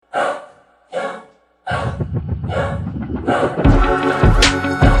Oh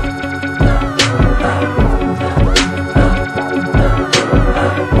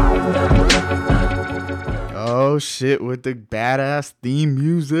shit, with the badass theme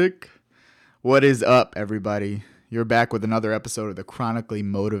music. What is up, everybody? You're back with another episode of the Chronically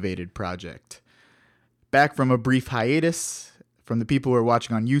Motivated Project. Back from a brief hiatus. From the people who are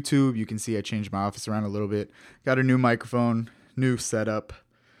watching on YouTube, you can see I changed my office around a little bit. Got a new microphone, new setup.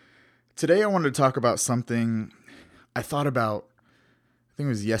 Today I wanted to talk about something I thought about, I think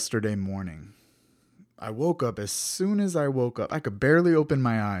it was yesterday morning. I woke up. As soon as I woke up, I could barely open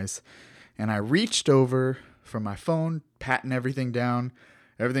my eyes, and I reached over from my phone, patting everything down,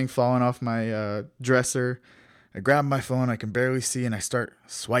 everything falling off my dresser. I grab my phone, I can barely see, and I start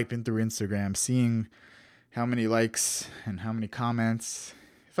swiping through Instagram, seeing how many likes and how many comments,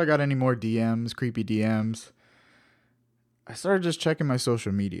 if I got any more DMs, creepy DMs. I started just checking my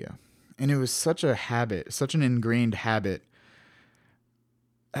social media, and it was such a habit, such an ingrained habit.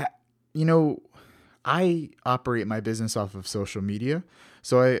 I operate my business off of social media,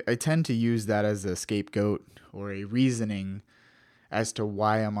 so I tend to use that as a scapegoat or a reasoning as to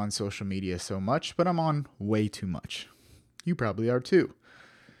why I'm on social media so much, but I'm on way too much. You probably are too.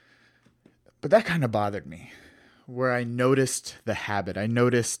 But that kind of bothered me, where I noticed the habit. I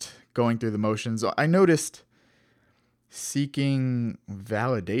noticed going through the motions. I noticed seeking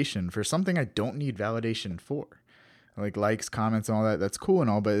validation for something I don't need validation for. Like likes, comments, and all that. That's cool and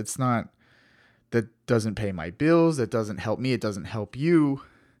all, but it's not, that doesn't pay my bills. That doesn't help me. It doesn't help you.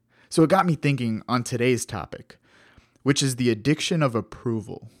 So it got me thinking on today's topic, which is the addiction of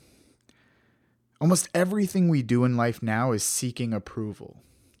approval. Almost everything we do in life now is seeking approval.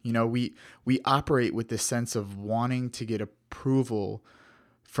 You know, we operate with this sense of wanting to get approval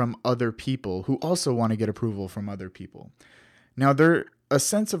from other people who also want to get approval from other people. Now, a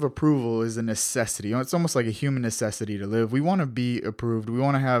sense of approval is a necessity. You know, it's almost like a human necessity to live. We want to be approved. We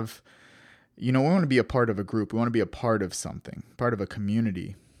want to have, we want to be a part of a group. We want to be a part of something, part of a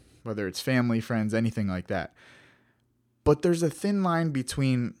community, whether it's family, friends, anything like that. But there's a thin line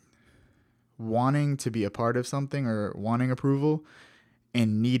between wanting to be a part of something or wanting approval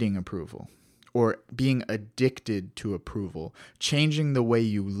and needing approval, or being addicted to approval, changing the way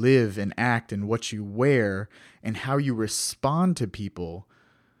you live and act and what you wear and how you respond to people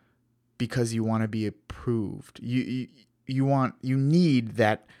because you want to be approved. You need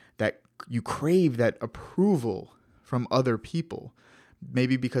that you crave that approval from other people.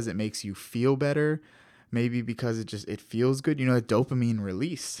 Maybe because it makes you feel better, maybe because it feels good. The dopamine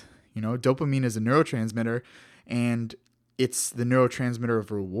release. Dopamine is a neurotransmitter, and it's the neurotransmitter of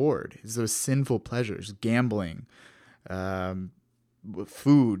reward. It's those sinful pleasures, gambling,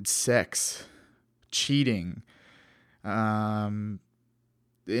 food, sex, cheating, and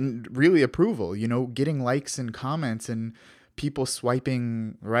really approval, getting likes and comments and people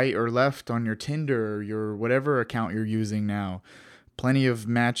swiping right or left on your Tinder or your whatever account you're using now, plenty of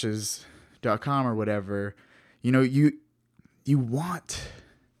matches.com or whatever. You want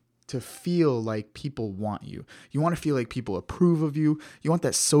to feel like people want you. You want to feel like people approve of you. You want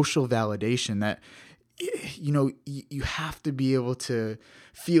that social validation that, you have to be able to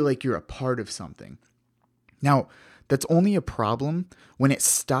feel like you're a part of something. Now, that's only a problem when it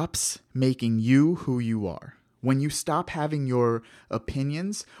stops making you who you are. When you stop having your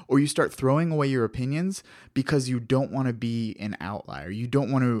opinions, or you start throwing away your opinions because you don't want to be an outlier. You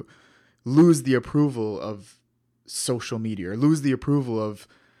don't want to lose the approval of social media or lose the approval of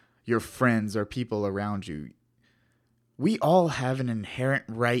your friends or people around you. We all have an inherent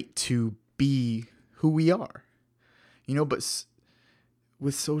right to be who we are, but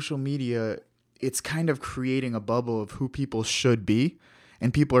with social media, it's kind of creating a bubble of who people should be,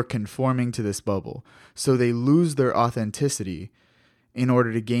 and people are conforming to this bubble. So they lose their authenticity in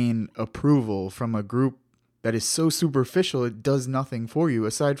order to gain approval from a group that is so superficial, it does nothing for you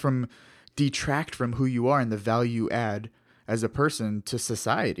aside from detract from who you are and the value you add as a person to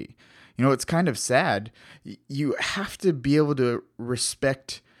society. It's kind of sad. You have to be able to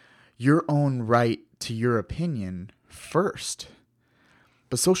respect your own right to your opinion first.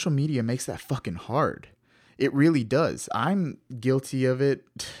 But social media makes that fucking hard. It really does. I'm guilty of it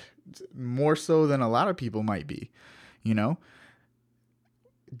more so than a lot of people might be. Do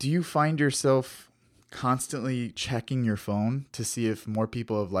you find yourself constantly checking your phone to see if more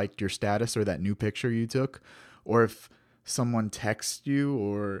people have liked your status or that new picture you took, or if someone texts you,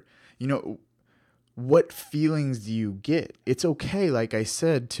 or what feelings do you get? It's okay, like I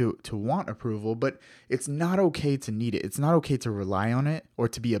said, to want approval, but it's not okay to need it. It's not okay to rely on it or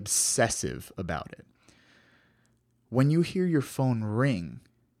to be obsessive about it. When you hear your phone ring,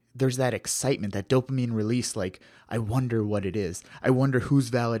 there's that excitement, that dopamine release. Like, I wonder what it is. I wonder who's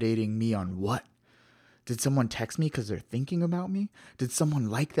validating me on what. Did someone text me because they're thinking about me? Did someone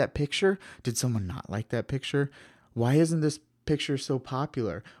like that picture? Did someone not like that picture? Why isn't this picture so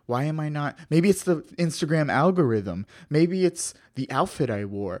popular? Why am I not? Maybe it's the Instagram algorithm. Maybe it's the outfit I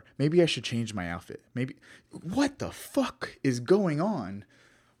wore. Maybe I should change my outfit. Maybe. What the fuck is going on?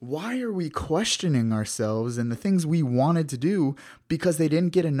 Why are we questioning ourselves and the things we wanted to do because they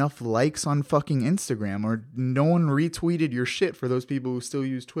didn't get enough likes on fucking Instagram, or no one retweeted your shit for those people who still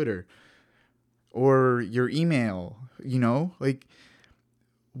use Twitter? Or your email, like,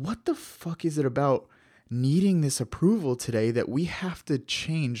 what the fuck is it about needing this approval today that we have to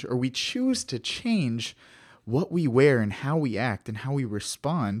change, or we choose to change what we wear and how we act and how we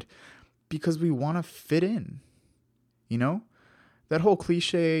respond because we want to fit in? That whole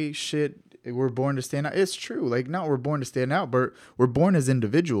cliche shit, we're born to stand out. It's true. Like, not we're born to stand out, but we're born as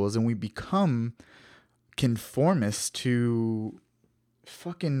individuals and we become conformists to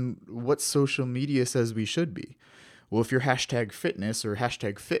fucking what social media says we should be. Well, if you're hashtag fitness or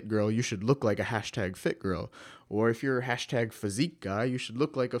hashtag fit girl, you should look like a hashtag fit girl. Or if you're a hashtag physique guy, you should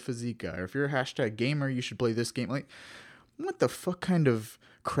look like a physique guy. Or if you're a hashtag gamer, you should play this game. Like, what the fuck kind of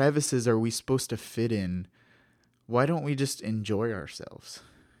crevices are we supposed to fit in? Why don't we just enjoy ourselves?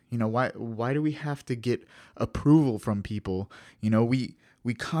 Why do we have to get approval from people? We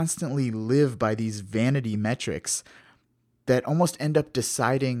constantly live by these vanity metrics that almost end up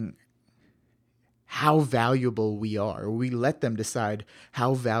deciding how valuable we are. We let them decide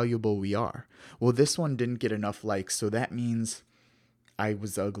how valuable we are. Well, this one didn't get enough likes, so that means I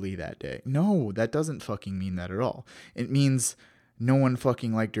was ugly that day. No, that doesn't fucking mean that at all. It means no one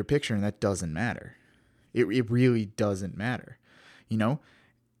fucking liked your picture, and that doesn't matter. It really doesn't matter,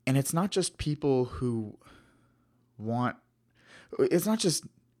 And it's not just people who it's not just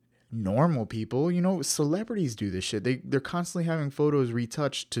normal people, celebrities do this shit. They're constantly having photos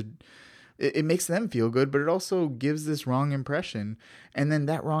retouched it makes them feel good, but it also gives this wrong impression. And then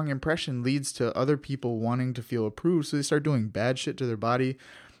that wrong impression leads to other people wanting to feel approved. So they start doing bad shit to their body.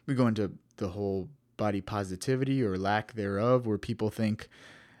 We go into the whole body positivity or lack thereof, where people think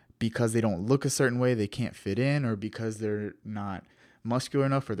because they don't look a certain way, they can't fit in, or because they're not muscular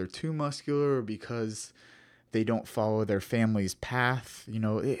enough, or they're too muscular, or because they don't follow their family's path.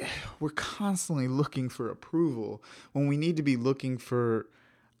 We're constantly looking for approval when we need to be looking for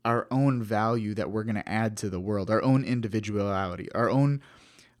our own value that we're going to add to the world, our own individuality, our own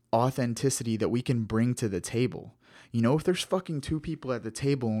authenticity that we can bring to the table. If there's fucking two people at the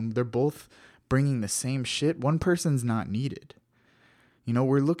table and they're both bringing the same shit, one person's not needed.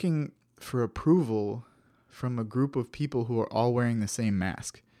 We're looking for approval from a group of people who are all wearing the same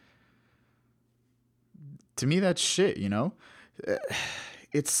mask. To me, that's shit,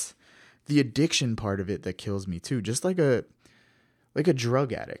 It's the addiction part of it that kills me too. Just like a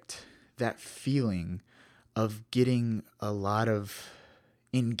drug addict, that feeling of getting a lot of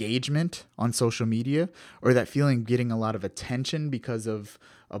engagement on social media, or that feeling of getting a lot of attention because of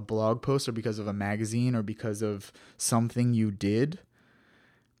a blog post, or because of a magazine, or because of something you did.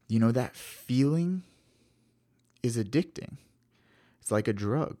 That feeling is addicting. It's like a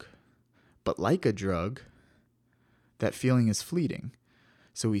drug. But like a drug, that feeling is fleeting.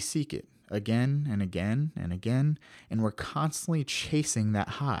 So we seek it again and again and again, and we're constantly chasing that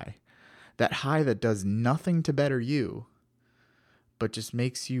high that does nothing to better you, but just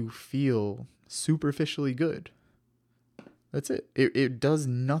makes you feel superficially good. That's it. It does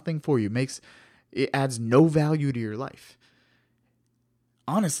nothing for you. It adds no value to your life.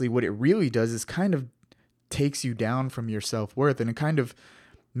 Honestly, what it really does is kind of takes you down from your self-worth, and it kind of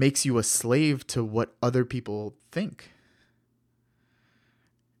makes you a slave to what other people think.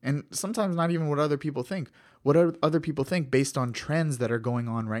 And sometimes not even what other people think. What other people think based on trends that are going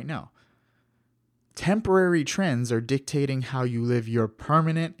on right now. Temporary trends are dictating how you live your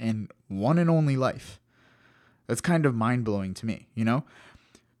permanent and one and only life. That's kind of mind-blowing to me,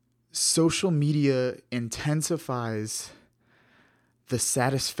 Social media intensifies the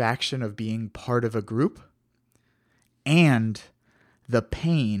satisfaction of being part of a group and the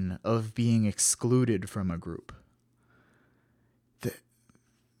pain of being excluded from a group.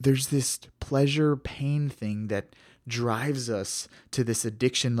 There's this pleasure-pain thing that drives us to this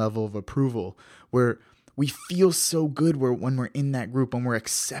addiction level of approval, where we feel so good when we're in that group, and we're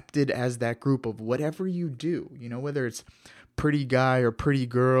accepted as that group of whatever you do, whether it's pretty guy or pretty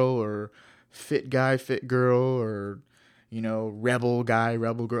girl, or fit guy, fit girl, or, rebel guy,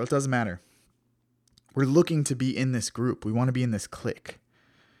 rebel girl. It doesn't matter. We're looking to be in this group. We want to be in this clique.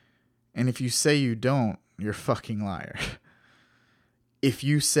 And if you say you don't, you're a fucking liar. if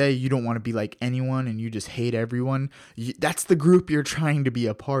you say you don't want to be like anyone and you just hate everyone, that's the group you're trying to be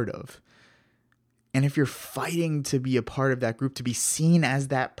a part of. And if you're fighting to be a part of that group, to be seen as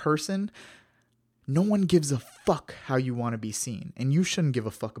that person, no one gives a fuck how you want to be seen. And you shouldn't give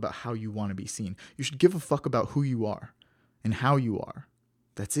a fuck about how you want to be seen. You should give a fuck about who you are and how you are.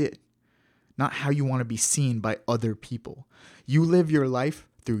 That's it. Not how you want to be seen by other people. You live your life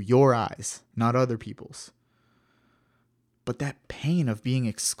through your eyes, not other people's. But that pain of being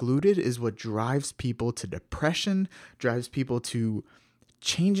excluded is what drives people to depression, drives people to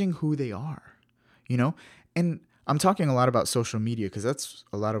changing who they are, you know? And I'm talking a lot about social media because that's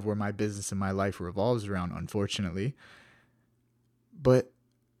a lot of where my business and my life revolves around, unfortunately. But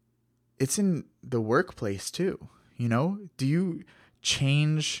it's in the workplace too, you know? Do you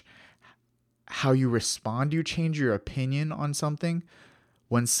change how you respond? Do you change your opinion on something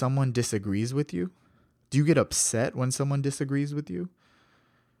when someone disagrees with you? Do you get upset when someone disagrees with you?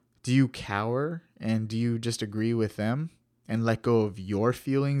 Do you cower and do you just agree with them and let go of your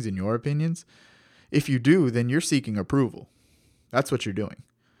feelings and your opinions? If you do, then you're seeking approval. That's what you're doing.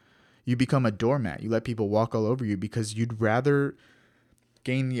 You become a doormat. You let people walk all over you because you'd rather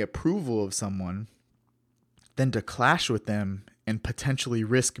gain the approval of someone than to clash with them and potentially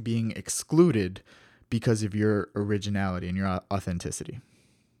risk being excluded because of your originality and your authenticity.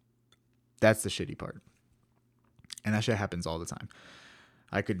 That's the shitty part. And that shit happens all the time.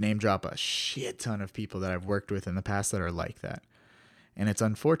 I could name drop a shit ton of people that I've worked with in the past that are like that. And it's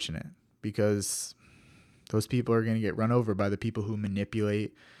unfortunate because those people are going to get run over by the people who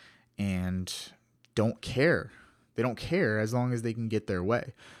manipulate and don't care. They don't care as long as they can get their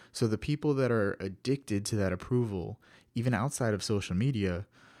way. So the people that are addicted to that approval, even outside of social media,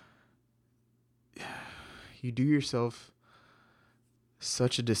 you do yourself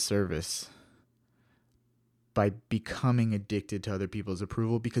such a disservice by becoming addicted to other people's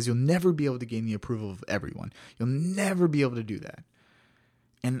approval because you'll never be able to gain the approval of everyone. You'll never be able to do that.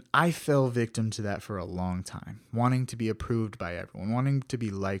 And I fell victim to that for a long time, wanting to be approved by everyone, wanting to be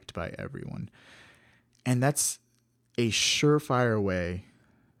liked by everyone. And that's a surefire way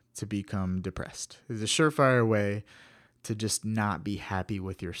to become depressed. It's a surefire way to just not be happy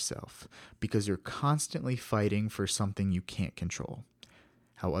with yourself because you're constantly fighting for something you can't control.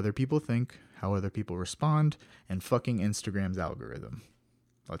 How other people think, how other people respond, and fucking Instagram's algorithm.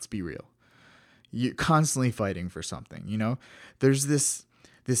 Let's be real. You're constantly fighting for something, you know? There's this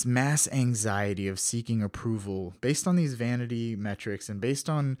mass anxiety of seeking approval based on these vanity metrics and based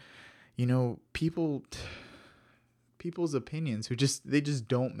on, you know, people's opinions they just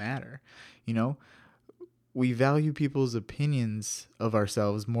don't matter, you know? We value people's opinions of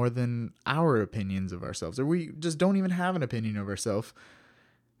ourselves more than our opinions of ourselves, or we just don't even have an opinion of ourselves.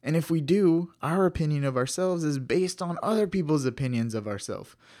 And if we do, our opinion of ourselves is based on other people's opinions of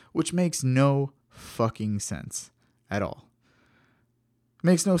ourselves, which makes no fucking sense at all.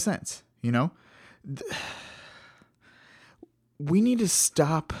 Makes no sense, you know? We need to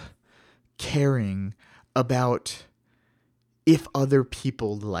stop caring about if other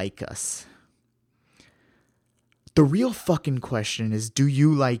people like us. The real fucking question is, do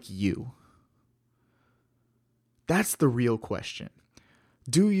you like you? That's the real question.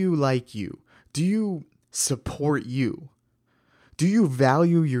 Do you like you? Do you support you? Do you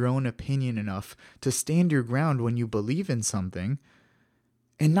value your own opinion enough to stand your ground when you believe in something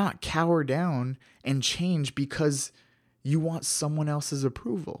and not cower down and change because you want someone else's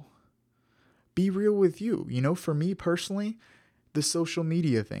approval? Be real with you. You know, for me personally, the social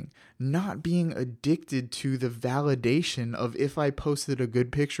media thing, not being addicted to the validation of if I posted a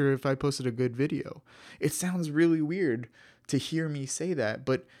good picture, if I posted a good video. It sounds really weird to hear me say that,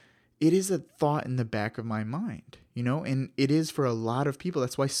 but it is a thought in the back of my mind, you know, and it is for a lot of people.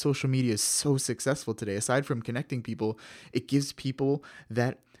 That's why social media is so successful today. Aside from connecting people, it gives people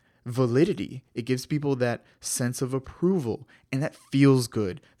that validity. It gives people that sense of approval, and that feels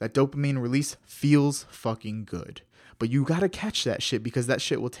good. That dopamine release feels fucking good. But you got to catch that shit because that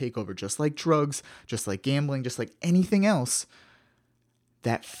shit will take over, just like drugs, just like gambling, just like anything else.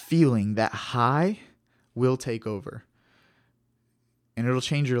 That feeling, that high will take over. And it'll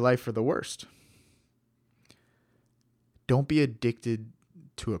change your life for the worst. Don't be addicted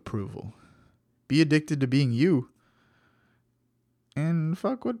to approval. Be addicted to being you. And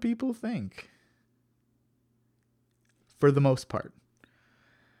fuck what people think. For the most part.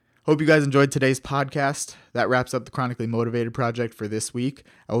 Hope you guys enjoyed today's podcast. That wraps up the Chronically Motivated project for this week.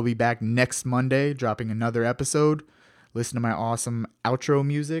 I will be back next Monday, dropping another episode. Listen to my awesome outro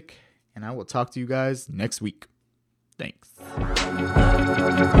music. And I will talk to you guys next week. Thanks.